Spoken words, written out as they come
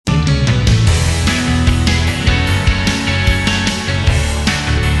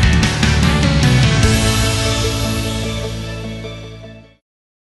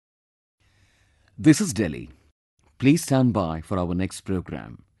This is Delhi. Please stand by for our next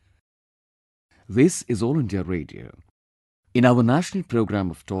program. This is All India Radio. In our national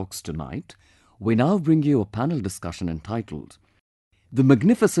program of talks tonight, we now bring you a panel discussion entitled The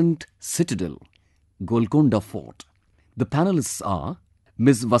Magnificent Citadel, Golkonda Fort. The panelists are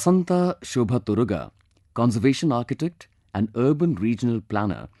Ms. Vasanta Turaga, Conservation Architect and Urban Regional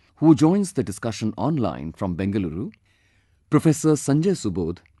Planner, who joins the discussion online from Bengaluru, Professor Sanjay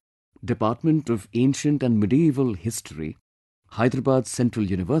Subodh, Department of Ancient and Medieval History, Hyderabad Central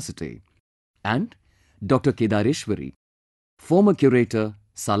University, and Dr. Kedareswari, former curator,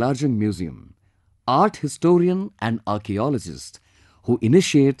 Salarjung Museum, art historian and archaeologist, who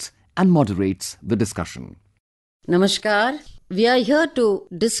initiates and moderates the discussion. Namaskar. We are here to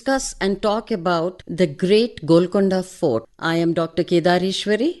discuss and talk about the great Golkonda Fort. I am Dr.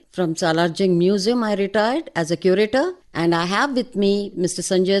 Kedareswari from Salarjung Museum. I retired as a curator, and I have with me Mr.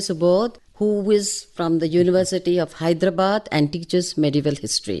 Sanjay Subodh, who is from the University of Hyderabad and teaches medieval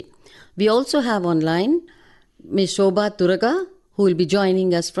history. We also have online Ms. Sobha Turaga, who will be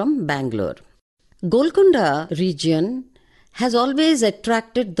joining us from Bangalore. Golkonda region has always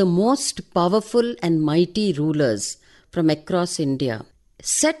attracted the most powerful and mighty rulers from across India.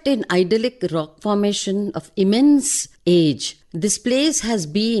 Set in idyllic rock formation of immense age, this place has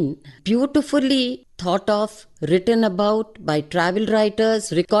been beautifully thought of, written about by travel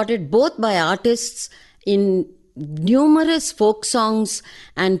writers, recorded both by artists in numerous folk songs,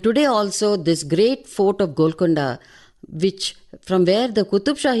 and today also this great fort of Golkonda, which from where the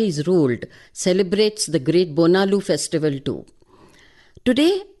Qutub Shahis ruled, celebrates the great Bonalu festival too.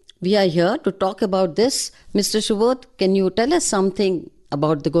 Today we are here to talk about this. Mr. Subodh, can you tell us something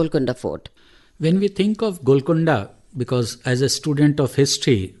about the Golkonda fort? When we think of Golkonda, because as a student of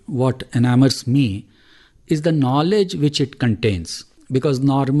history, what enamors me is the knowledge which it contains. Because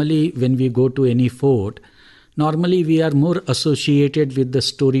normally when we go to any fort, normally we are more associated with the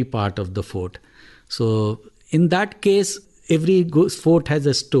story part of the fort. So in that case, every fort has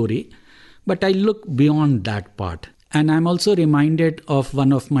a story, but I look beyond that part. And I'm also reminded of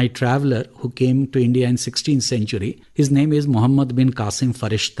one of my traveler who came to India in 16th century. His name is Muhammad bin Qasim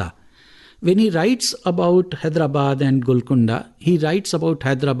Farishta. When he writes about Hyderabad and Golkonda, he writes about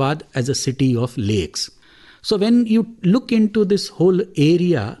Hyderabad as a city of lakes. So when you look into this whole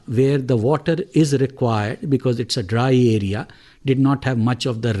area where the water is required, because it's a dry area, did not have much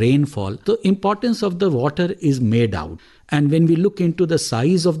of the rainfall, the importance of the water is made out. And when we look into the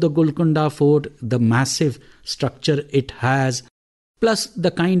size of the Golkonda fort, the massive structure it has, plus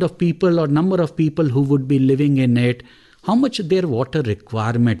the kind of people or number of people who would be living in it, how much their water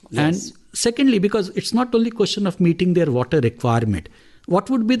requirement. Yes. And secondly, because it's not only question of meeting their water requirement, what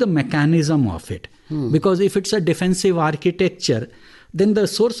would be the mechanism of it? Because if it's a defensive architecture, then the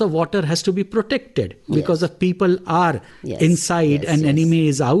source of water has to be protected because of people are inside and enemy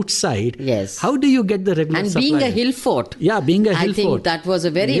is outside. Yes. How do you get the regular supply? And being a hill fort. Yeah, being a hill fort. I think that was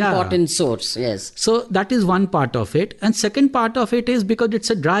a very important source. Yes. So that is one part of it. And second part of it is because it's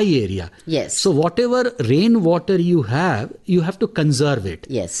a dry area. Yes. So whatever rainwater you have to conserve it.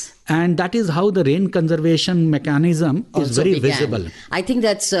 Yes. And that is how the rain conservation mechanism is very visible. I think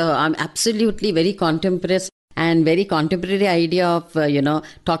that's absolutely very contemporary and very contemporary idea of,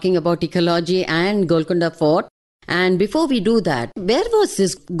 talking about ecology and Golkonda Fort. And before we do that, where was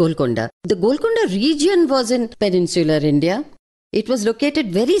this Golkonda? The Golkonda region was in peninsular India. It was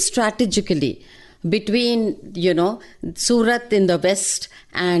located very strategically between, Surat in the west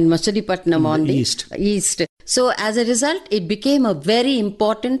and Machilipatnam on the east. So as a result, it became a very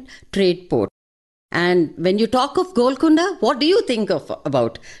important trade port. And when you talk of Golkonda, what do you think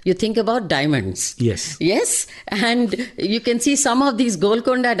about? You think about diamonds. Yes. Yes. And you can see some of these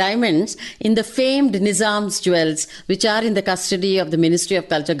Golkonda diamonds in the famed Nizam's jewels, which are in the custody of the Ministry of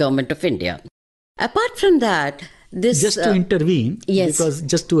Culture, Government of India. Apart from that, this... Just to intervene, because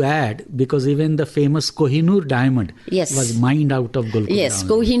just to add, because even the famous Kohinoor diamond was mined out of Golkonda. Yes,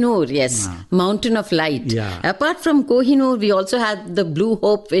 Kohinoor, Mountain of Light. Yeah. Apart from Kohinoor, we also had the Blue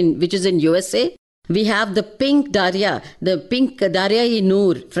Hope, which is in USA. We have the pink Darya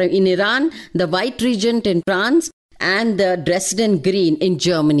Noor in Iran, the white regent in France, and the Dresden green in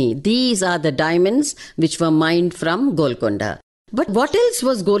Germany. These are the diamonds which were mined from Golkonda. But what else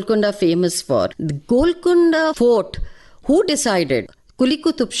was Golkonda famous for? The Golkonda fort, who decided? Quli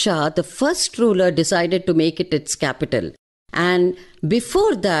Qutub Shah, the first ruler, decided to make it its capital. And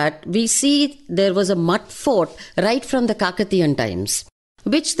before that, we see there was a mud fort right from the Kakatiyan times,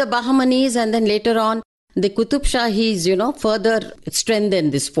 which the Bahmanis and then later on the Qutub Shahis, further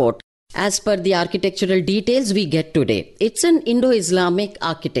strengthened this fort. As per the architectural details we get today, it's an Indo-Islamic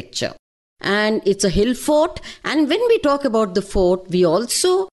architecture. and it's a hill fort. And when we talk about the fort, we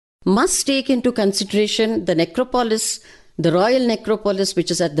also must take into consideration the necropolis, the royal necropolis,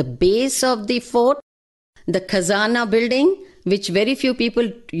 which is at the base of the fort, the Khazana building, which very few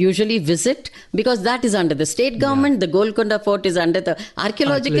people usually visit because that is under the state government. The Golkonda fort is under the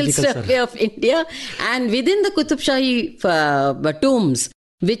Archaeological Survey of India. And within the Qutub Shahi tombs,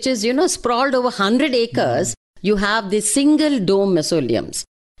 which is, sprawled over 100 acres, you have the single dome mausoleums.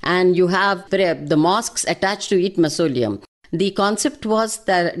 And you have the mosques attached to each mausoleum. The concept was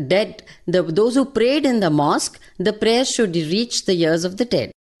that those who prayed in the mosque, the prayers should reach the ears of the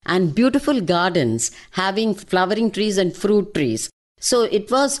dead. And beautiful gardens having flowering trees and fruit trees. So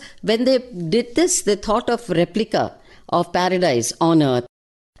it was, when they did this, they thought of replica of paradise on earth.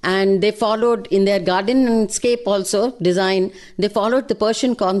 And they followed in their garden landscape also design, they followed the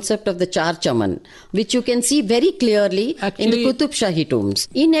Persian concept of the Char Chaman, which you can see very clearly in the Qutub Shahi tombs.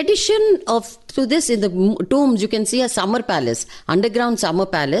 In addition to this, in the tombs, you can see a summer palace, underground summer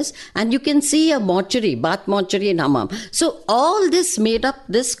palace, and you can see a mortuary, bath mortuary and hammam. So all this made up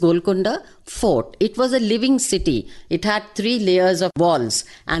this Golkonda fort. It was a living city. It had 3 layers of walls,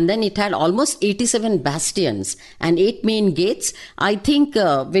 and then it had almost 87 bastions and 8 main gates. I think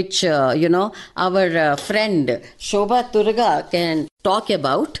which our friend Sobha Turaga can talk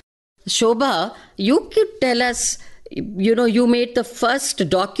about. Sobha, you could tell us, you made the first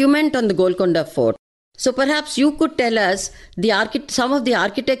document on the Golkonda fort. So perhaps you could tell us some of the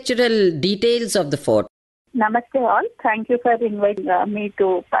architectural details of the fort. Namaste all. Thank you for inviting me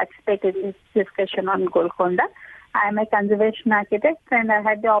to participate in this discussion on Golkonda. I am a conservation architect and I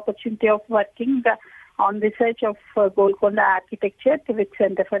had the opportunity of working on research of Golkonda architecture with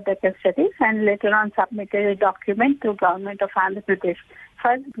Center for Deccan Studies, and later on submitted a document to Government of Andhra Pradesh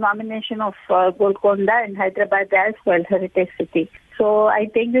for nomination of Golkonda in Hyderabad as World Heritage City. So I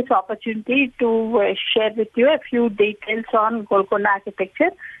take this opportunity to share with you a few details on Golkonda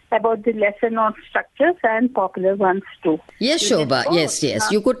architecture, about the lesser known structures and popular ones too. Yes, Sobha. Yes.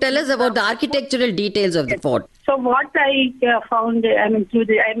 You could tell us about the architectural details of the fort. So what I found, I'm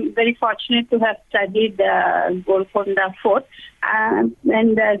very fortunate to have studied Golkonda fort. And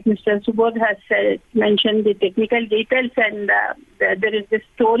as Mr. Subodh has mentioned the technical details, and there is the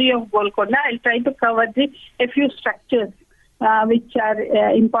story of Golkonda. I'll try to cover a few structures which are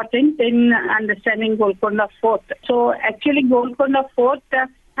important in understanding Golkonda fort. So actually Golkonda fort,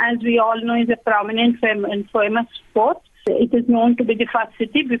 as we all know, is a prominent and famous fort. It is known to be the first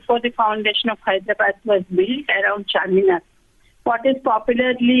city before the foundation of Hyderabad was built around Charminar. What is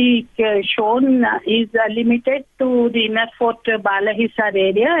popularly shown is limited to the inner fort Balahisar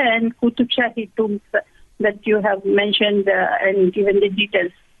area and Qutub Shahi tombs that you have mentioned and given the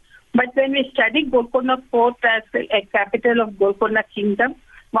details. But when we study Golkonda fort as a capital of Golkonda kingdom,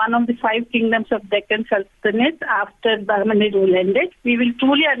 one of the 5 kingdoms of Deccan Sultanate after Bahmani rule ended, we will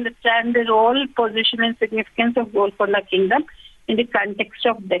truly understand the role, position and significance of Golkonda kingdom in the context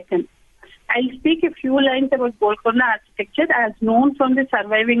of Deccan. I'll speak a few lines about Golkonda architecture as known from the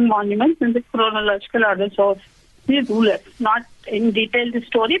surviving monuments in the chronological orders of the rulers. Not in detail the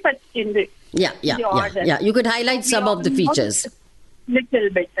story, but in the order. Yeah, you could highlight some of the features. Little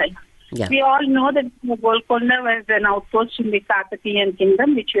bit. We all know that Golkonda was an outpost in the Kakatiyan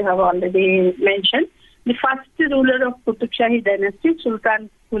kingdom, which you have already mentioned. The first ruler of Qutub Shahi dynasty, Sultan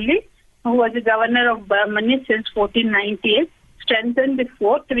Quli, who was the governor of Bahmani since 1498, strengthened the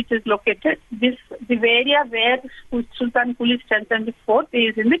fort, which is located. The area where Sultan Quli strengthened the fort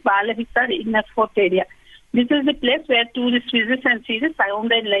is in the Balahisar inner fort area. This is the place where tourists visit and see the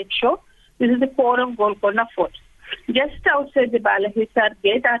sound and light show. This is the core of Golkonda fort. Just outside the Balahisar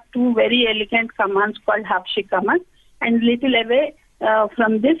gate are 2 very elegant commands called Hafshi Kaman, and little away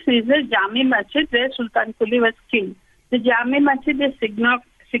from this is the Jami Masjid where Sultan Quli was killed. The Jami Masjid is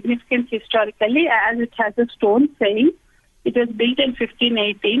significant historically as it has a stone saying it was built in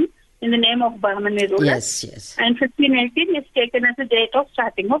 1518 in the name of Bahmani ruler. Yes. And 1518 is taken as the date of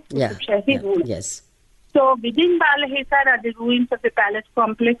starting of Qutub Shahi rule. Yes. So within Balahisar are the ruins of the palace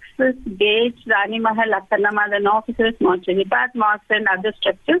complexes, gates, Rani Mahal, Akkanamadan offices, mortuary, bath, mosques and other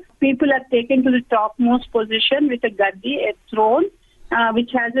structures. People are taken to the topmost position with a gaddi, a throne,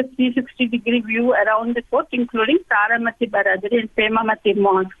 which has a 360-degree view around the fort, including Taramati Baradari and Pemamati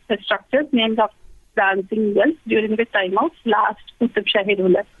mosque, the structures named after dancing girls during the time of last Qutub Shahi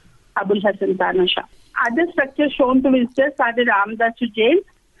ruler, Abul Hasan Tana Shah. Other structures shown to visitors are the Ramdasu jail.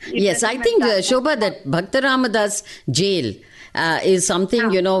 Yes, I think, Sobha, that Bhakta Ramadas jail is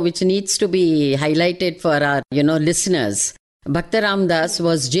something, which needs to be highlighted for our, listeners. Bhakta Ramadas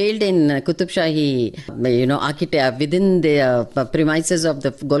was jailed in Qutub Shahi, architect within the premises of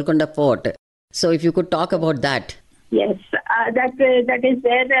the Golkonda fort. So if you could talk about that. Yes, that is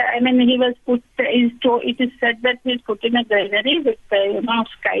where he was put. It is said that he's put in a granary with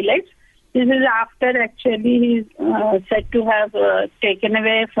skylights. This is after actually he's said to have taken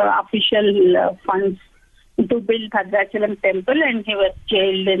away for official funds to build Bhadrachalam temple, and he was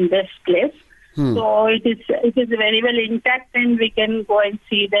jailed in this place. So it is very well intact, and we can go and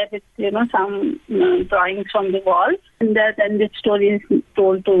see that it's some drawings from the wall, and then the story is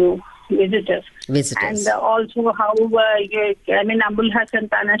told to visitors. And also how Abul Hasan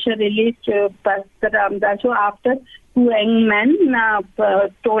Tanasha released Pastor Ramdasu after two young men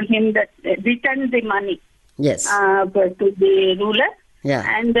told him that return the money to the ruler. Yeah.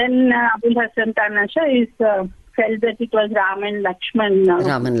 And then Abul Hasan Tanasha is felt that it was Ram and Lakshman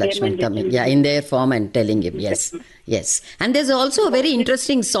coming, in their form and telling him, yes. And there's also a very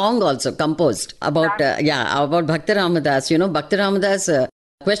interesting song also composed about Bhakta Ramadas. Bhakta Ramadas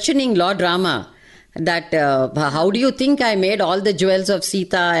questioning Lord Rama that how do you think I made all the jewels of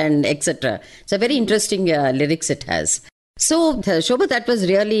Sita and etc. It's a very interesting lyrics it has. So, Sobha, that was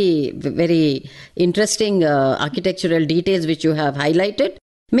really very interesting architectural details which you have highlighted.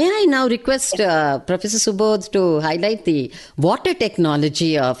 May I now request Professor Subodh to highlight the water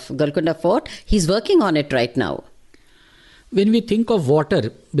technology of Golkonda Fort? He's working on it right now. When we think of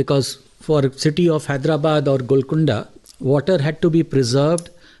water, because for city of Hyderabad or Golkonda, water had to be preserved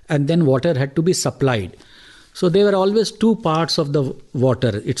and then water had to be supplied. So there were always two parts of the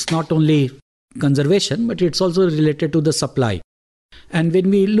water. It's not only conservation, but it's also related to the supply. And when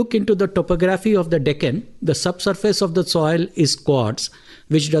we look into the topography of the Deccan, the subsurface of the soil is quartz,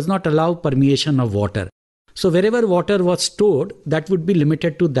 which does not allow permeation of water. So wherever water was stored, that would be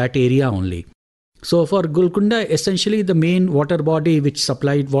limited to that area only. So for Golkonda, essentially the main water body which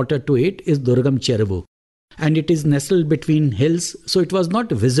supplied water to it is Durgam Cheruvu. And it is nestled between hills, so it was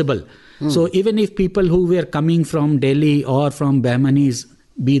not visible. So even if people who were coming from Delhi or from Bahmani's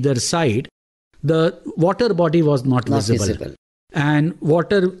Bidar side, the water body was not visible. And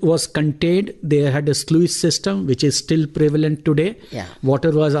water was contained. They had a sluice system which is still prevalent today.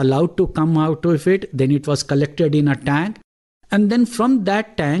 Water was allowed to come out of it. Then it was collected in a tank. And then from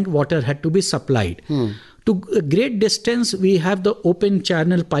that tank, water had to be supplied. To a great distance, we have the open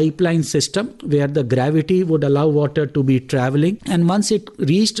channel pipeline system where the gravity would allow water to be traveling. And once it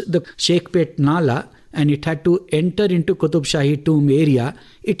reached the Sheikhpet Nala and it had to enter into Qutub Shahi tomb area,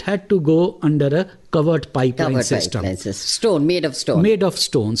 it had to go under a covered pipeline system. Made of stone. Made of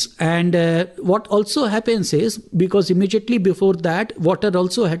stones. And what also happens is, because immediately before that, water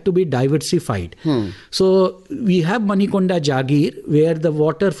also had to be diversified. So we have Manikonda Jagir, where the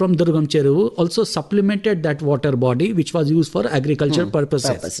water from Durgam Cheruvu also supplemented that water body, which was used for agriculture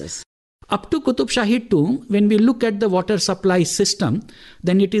purposes. Up to Qutub Shahi tomb, when we look at the water supply system,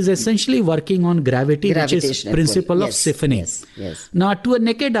 then it is essentially working on gravity, which is principle of siphoning. Now, to a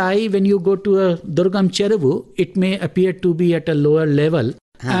naked eye, when you go to a Durgam Cheruvu, it may appear to be at a lower level,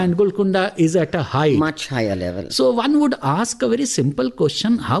 and Golkonda is at a much higher level. So one would ask a very simple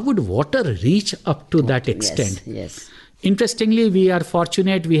question: how would water reach up to that extent? Interestingly, we are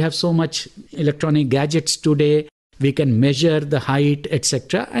fortunate; we have so much electronic gadgets today. We can measure the height,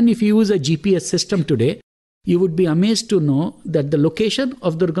 etc. And if you use a GPS system today, you would be amazed to know that the location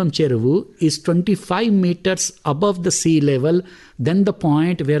of Durgam Cheruvu is 25 meters above the sea level than the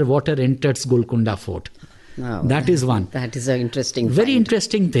point where water enters Golkonda Fort. That is one. That is an interesting Very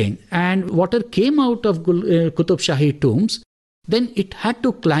interesting thing. And water came out of Qutub Shahi tombs, then it had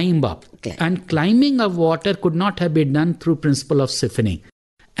to climb up. And climbing of water could not have been done through principle of siphoning.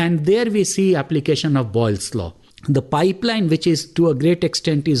 And there we see application of Boyle's law. The pipeline, which is to a great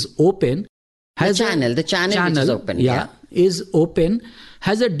extent is open, has the channel which is open. Is open,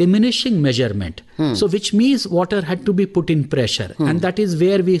 has a diminishing measurement. So which means water had to be put in pressure. And that is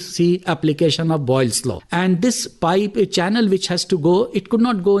where we see application of Boyle's law. And this channel which has to go, it could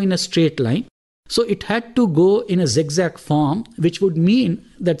not go in a straight line. So it had to go in a zigzag form, which would mean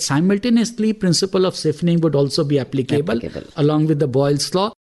that simultaneously principle of siphoning would also be applicable. Along with the Boyle's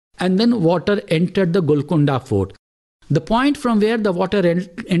law. And then water entered the Golkonda Fort. The point from where the water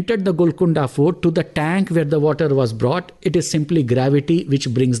entered the Golkonda Fort to the tank where the water was brought, it is simply gravity which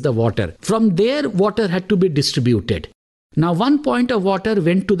brings the water. From there, water had to be distributed. Now, one point of water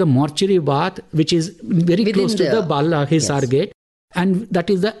went to the mortuary bath, which is very close to the Bala Hisar gate. And that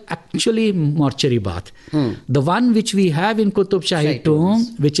is the actually mortuary bath. The one which we have in Qutub Shahi tomb,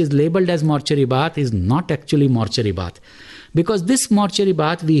 which is labelled as mortuary bath, is not actually mortuary bath. Because this mortuary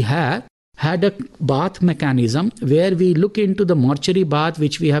bath we have had a bath mechanism where we look into the mortuary bath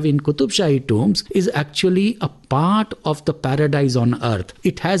which we have in Qutub Shahi tombs is actually a part of the paradise on earth.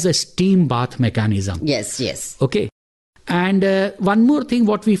 It has a steam bath mechanism. Yes. Okay. And one more thing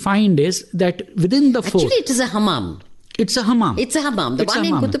what we find is that within the fort... Actually, it is a hammam. It's a hammam. The one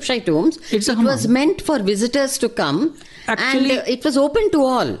in Qutub Shahi tombs, it was meant for visitors to come. Actually, and it was open to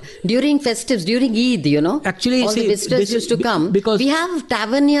all during festives, during Eid, Actually, all the visitors used to come. Because we have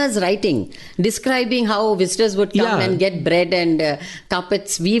taverniers writing, describing how visitors would come and get bread and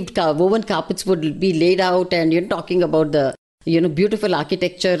carpets, woven carpets would be laid out, and talking about the beautiful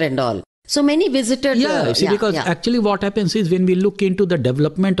architecture and all. So many visited. Actually what happens is when we look into the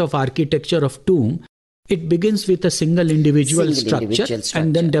development of architecture of tomb, it begins with a single individual structure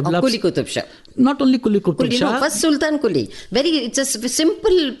and then develops. Kuli Qutub Shah. Not only Kuli Qutub Shah. First Sultan Kuli. It's a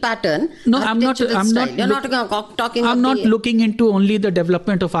simple pattern. No, I'm not looking into only the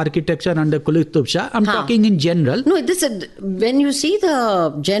development of architecture under Kuli Qutub Shah. I'm talking in general. No, when you see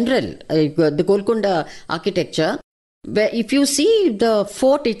the general, the Golkonda architecture, where if you see the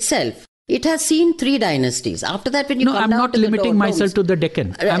fort itself, it has seen 3 dynasties. After that, when you come I'm down not to limiting myself to the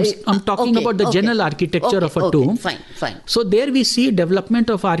Deccan. I'm talking about the general architecture of a tomb. Fine. So there we see development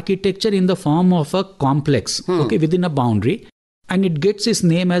of architecture in the form of a complex, within a boundary. And it gets its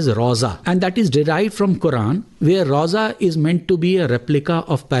name as Roza. And that is derived from Quran, where Roza is meant to be a replica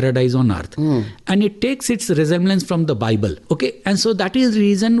of paradise on earth. And it takes its resemblance from the Bible. Okay. And so that is the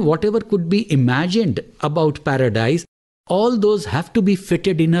reason whatever could be imagined about paradise, all those have to be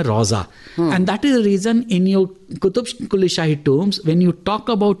fitted in a roza. And that is the reason in your Qutub Shahi tombs, when you talk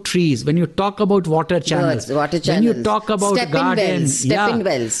about trees, when you talk about water channels, when you talk about gardens, stepping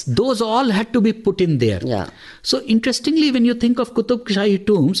wells, those all had to be put in there. Yeah. So interestingly, when you think of Qutub Shahi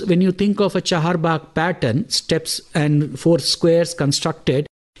tombs, when you think of a Chaharbagh pattern, steps and 4 squares constructed,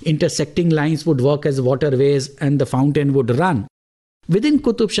 intersecting lines would work as waterways and the fountain would run. Within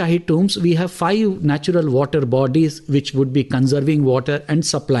Qutub Shahi tombs, we have 5 natural water bodies which would be conserving water and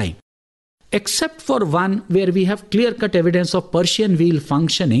supplying. Except for one where we have clear-cut evidence of Persian wheel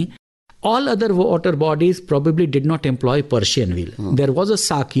functioning, all other water bodies probably did not employ Persian wheel. There was a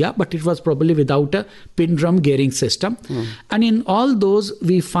Sakya, but it was probably without a pin drum gearing system. And in all those,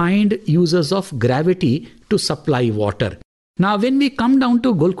 we find uses of gravity to supply water. Now, when we come down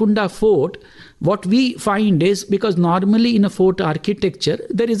to Golkonda Fort, what we find is, because normally in a fort architecture,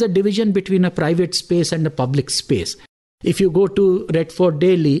 there is a division between a private space and a public space. If you go to Red Fort,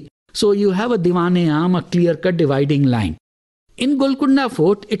 Delhi, so you have a Diwan-e-Aam, a clear-cut dividing line. In Golkonda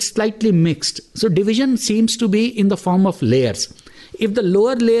Fort, it's slightly mixed. So division seems to be in the form of layers. If the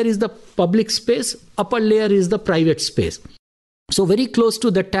lower layer is the public space, upper layer is the private space. So very close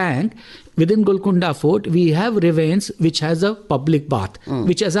to the tank, within Golkonda Fort, we have ravines which has a public bath,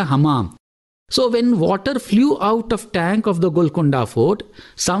 which has a hammam. So when water flew out of tank of the Golkonda Fort,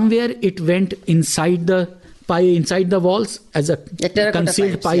 somewhere it went inside the walls as a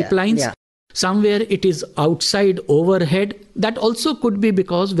concealed pipelines. Yeah. Somewhere it is outside overhead. That also could be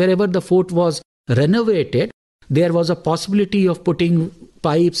because wherever the fort was renovated, there was a possibility of putting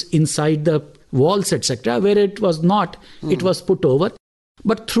pipes inside the walls, etc. Where it was not, it was put over.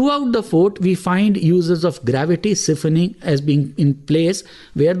 But throughout the fort, we find uses of gravity siphoning as being in place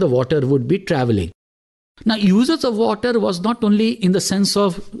where the water would be traveling. Now, uses of water was not only in the sense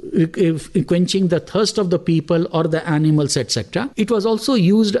of quenching the thirst of the people or the animals, etc. It was also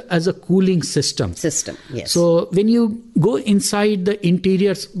used as a cooling system. Yes. So when you go inside the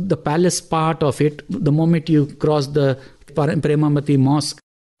interiors, the palace part of it, the moment you cross the Premamati Mosque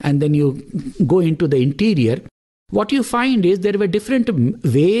and then you go into the interior, what you find is there were different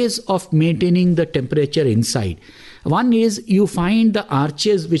ways of maintaining the temperature inside. One is you find the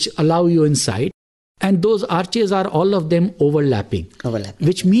arches which allow you inside, and those arches are all of them overlapping.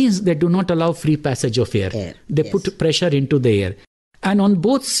 Which means they do not allow free passage of air. They put pressure into the air. And on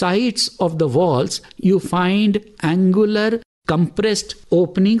both sides of the walls, you find angular compressed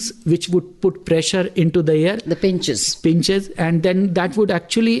openings which would put pressure into the air. The pinches. And then that would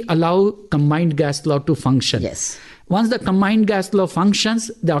actually allow combined gas law to function. Yes. Once the combined gas law functions,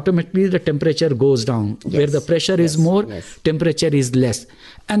 automatically the temperature goes down. Where the pressure is more, temperature is less.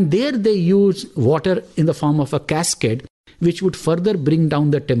 And there they use water in the form of a cascade, which would further bring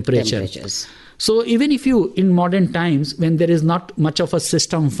down the temperatures. So even if you, in modern times, when there is not much of a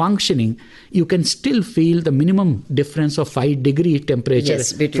system functioning, you can still feel the minimum difference of 5-degree temperature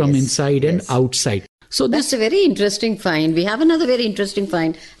from inside and outside. So that's a very interesting find. We have another very interesting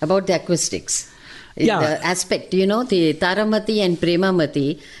find about the acoustics. The aspect, the Taramati and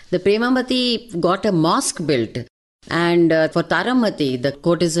Premamati. The Premamati got a mosque built And for Taramati, the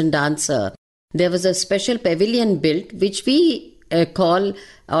courtesan dancer, there was a special pavilion built, which we call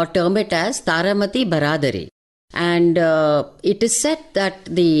or term it as Taramati Baradari. And it is said that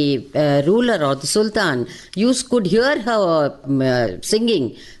the ruler or the sultan could hear her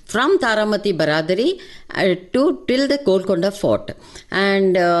singing from Taramati Baradari till the Golkonda fort.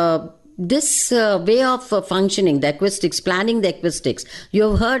 And this way of functioning, the acoustics, planning the acoustics, you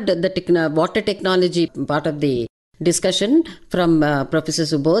have heard the water technology part of the discussion from Professor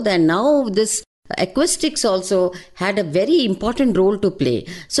Subodh, and now this acoustics also had a very important role to play.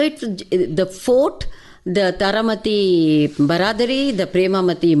 So the fort, the Taramati Baradari, the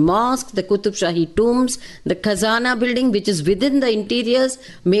Premamati Mosque, the Qutub Shahi tombs, the Khazana building, which is within the interiors,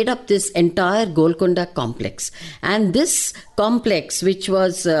 made up this entire Golkonda complex. And this complex, which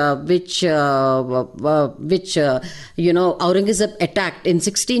Aurangzeb attacked in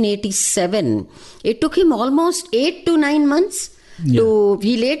 1687, it took him almost 8 to 9 months. Yeah.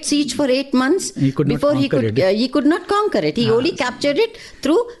 He laid siege for 8 months he could before he could not conquer it. He only captured it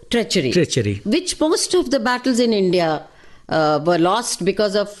through treachery, which most of the battles in India were lost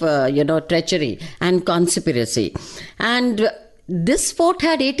because of treachery and conspiracy. And this fort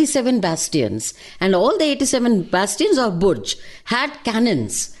had 87 bastions, and all the 87 bastions or burj had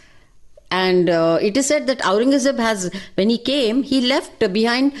cannons. And it is said that Aurangzeb when he came, he left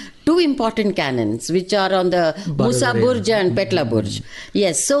behind 2 important cannons, which are on the Musa Burj and Petla Burj.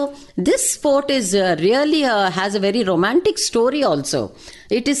 Yes, so this fort is really has a very romantic story also.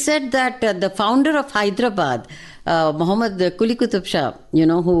 It is said that the founder of Hyderabad, Muhammad Quli Qutub Shah,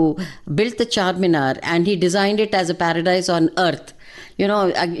 who built the Charminar, and he designed it as a paradise on earth,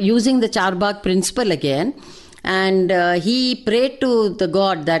 using the Charbagh principle again. And he prayed to the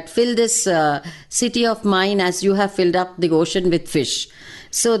god that fill this city of mine as you have filled up the ocean with fish.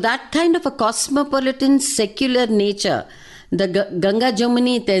 So that kind of a cosmopolitan secular nature, the Ganga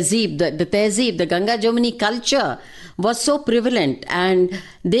Jamuni Tehzeeb, the Ganga Jamuni culture was so prevalent, and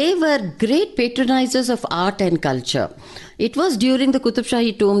they were great patronizers of art and culture. It was during the Qutub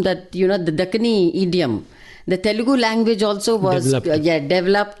Shahi tomb that, the Dakkani idiom, the Telugu language also was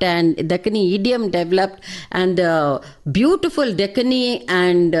developed, and Deccani idiom developed, and the beautiful Deccani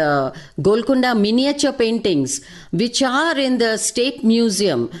and Golkonda miniature paintings, which are in the State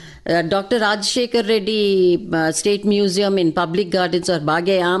Museum, Dr. Rajshekar Reddy State Museum in Public Gardens or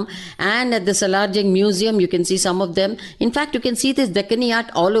Bagayam, and at the Salarjung Museum, you can see some of them. In fact, you can see this Deccani art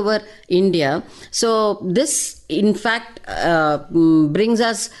all over India. So this, in fact, brings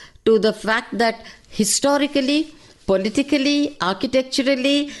us to the fact that historically, politically,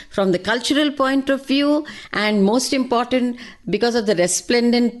 architecturally, from the cultural point of view, and most important, because of the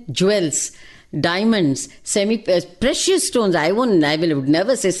resplendent jewels, diamonds, precious stones, I would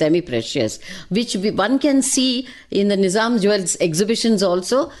never say semi-precious, which one can see in the Nizam Jewels exhibitions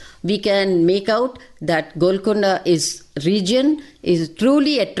also, we can make out that Golkonda is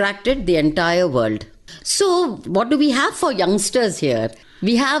truly attracted the entire world. So, what do we have for youngsters here?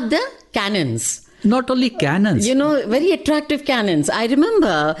 We have the cannons. Not only cannons. Very attractive cannons. I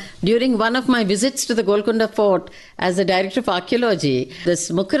remember during one of my visits to the Golkonda fort as the director of archaeology,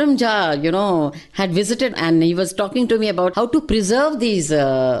 this Mukarram Jha, had visited, and he was talking to me about how to preserve these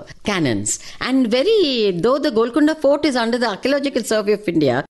cannons. And though the Golkonda fort is under the Archaeological Survey of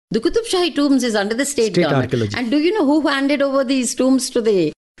India, the Qutub Shahi tombs is under the state government. Archaeology. And do you know who handed over these tombs to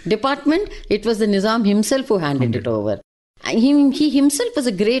the department? It was the Nizam himself who handed it over. He himself was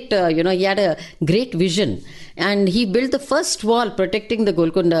a great, he had a great vision, and he built the first wall protecting the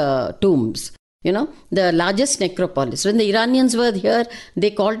Golkonda tombs, the largest necropolis. When the Iranians were here, they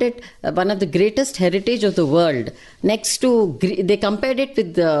called it one of the greatest heritage of the world. They compared it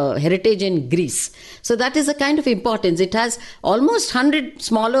with the heritage in Greece. So that is a kind of importance. It has almost 100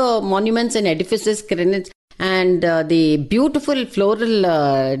 smaller monuments and edifices, and the beautiful floral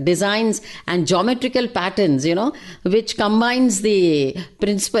designs and geometrical patterns, which combines the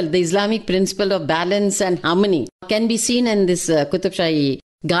Islamic principle of balance and harmony, can be seen in this Qutub Shahi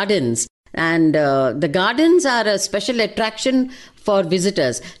gardens. And the gardens are a special attraction for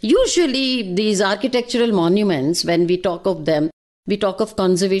visitors. Usually these architectural monuments, when we talk of them, we talk of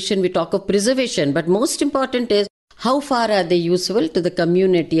conservation, we talk of preservation, but most important is how far are they useful to the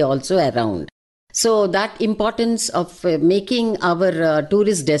community also around. So that importance of making our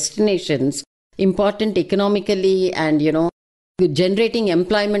tourist destinations important economically and, generating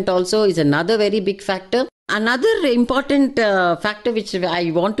employment also is another very big factor. Another important factor which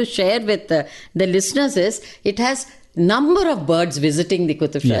I want to share with the listeners is it has number of birds visiting the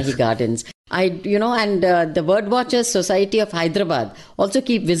Qutub Shahi gardens. And the Bird Watchers Society of Hyderabad also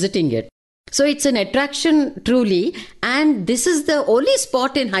keep visiting it. So it's an attraction truly, and this is the only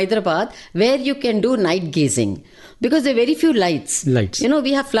spot in Hyderabad where you can do night gazing because there are very few lights. Lights.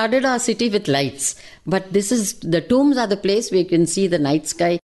 We have flooded our city with lights, but the tombs are the place where you can see the night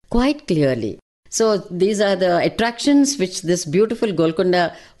sky quite clearly. So these are the attractions which this beautiful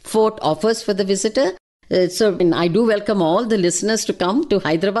Golkonda fort offers for the visitor. I do welcome all the listeners to come to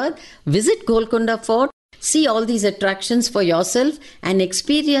Hyderabad, visit Golkonda Fort, see all these attractions for yourself and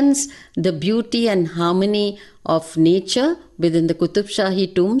experience the beauty and harmony of nature within the Qutub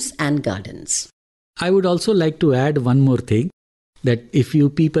Shahi tombs and gardens. I would also like to add one more thing, that if you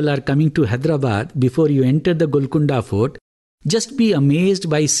people are coming to Hyderabad, before you enter the Golkonda Fort, just be amazed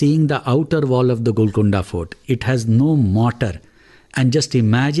by seeing the outer wall of the Golkonda Fort. It has no mortar. And just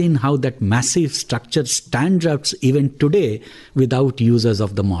imagine how that massive structure stands up even today without users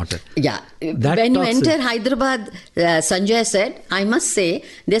of the mortar. Yeah. When you enter Hyderabad, Sanjay said, I must say,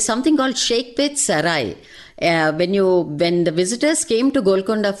 there's something called Sheikh Pet Sarai. When the visitors came to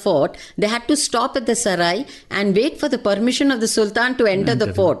Golkonda Fort, they had to stop at the Sarai and wait for the permission of the Sultan to enter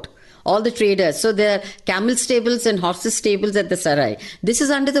the fort. All the traders. So there are camel stables and horses stables at the Sarai. This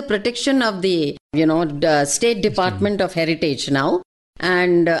is under the protection of the State Department of Heritage now.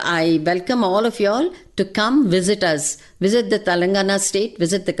 And I welcome all of y'all to come visit us. Visit the Telangana state,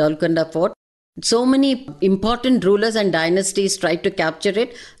 visit the Golkonda Fort. So many important rulers and dynasties tried to capture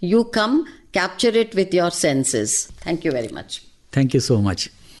it. You come, capture it with your senses. Thank you very much. Thank you so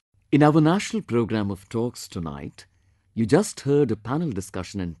much. In our national program of talks tonight, you just heard a panel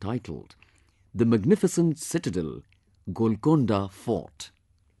discussion entitled The Magnificent Citadel, Golkonda Fort.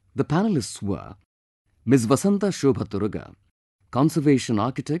 The panelists were Ms. Vasanta Shobha Turaga, Conservation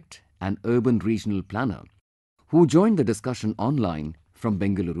Architect and Urban Regional Planner, who joined the discussion online from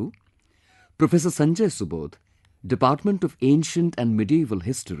Bengaluru, Professor Sanjay Subodh, Department of Ancient and Medieval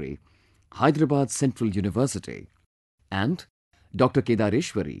History, Hyderabad Central University, and Dr.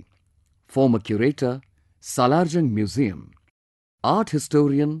 Kedareswari, former curator, Salarjung Museum, art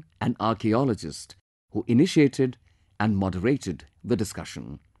historian and archaeologist who initiated and moderated the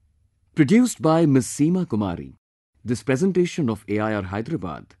discussion. Produced by Ms. Seema Kumari, this presentation of AIR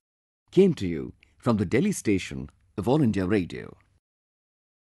Hyderabad came to you from the Delhi station of All India Radio.